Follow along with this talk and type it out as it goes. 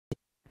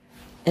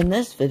In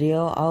this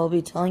video, I will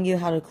be telling you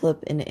how to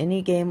clip in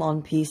any game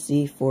on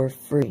PC for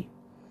free.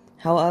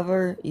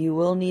 However, you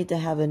will need to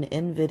have an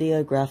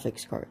NVIDIA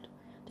graphics card.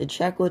 To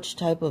check which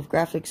type of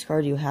graphics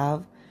card you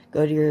have,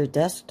 go to your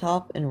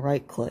desktop and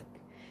right click.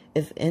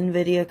 If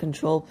NVIDIA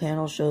control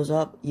panel shows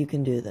up, you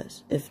can do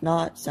this. If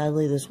not,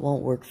 sadly this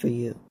won't work for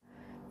you.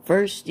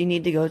 First, you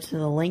need to go to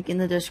the link in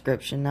the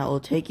description that will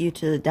take you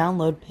to the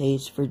download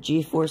page for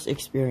GeForce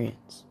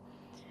Experience.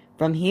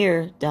 From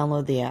here,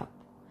 download the app.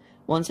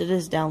 Once it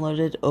is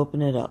downloaded,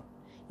 open it up.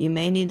 You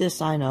may need to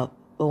sign up,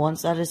 but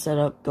once that is set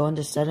up, go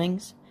into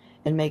settings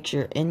and make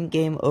sure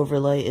in-game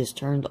overlay is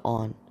turned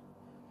on.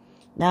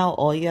 Now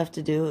all you have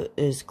to do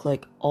is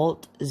click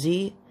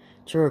Alt-Z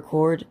to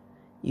record,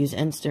 use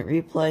instant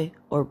replay,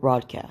 or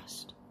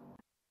broadcast.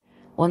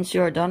 Once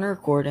you are done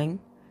recording,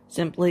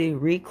 simply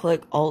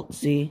re-click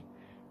Alt-Z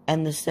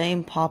and the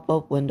same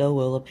pop-up window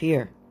will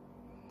appear.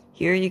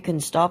 Here you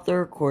can stop the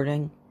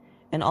recording,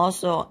 and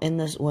also in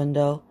this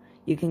window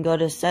you can go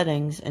to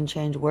settings and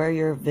change where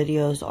your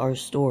videos are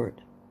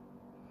stored.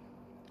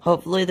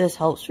 Hopefully this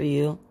helps for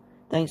you.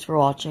 Thanks for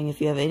watching.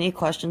 If you have any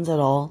questions at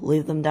all,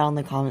 leave them down in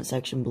the comment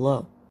section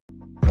below.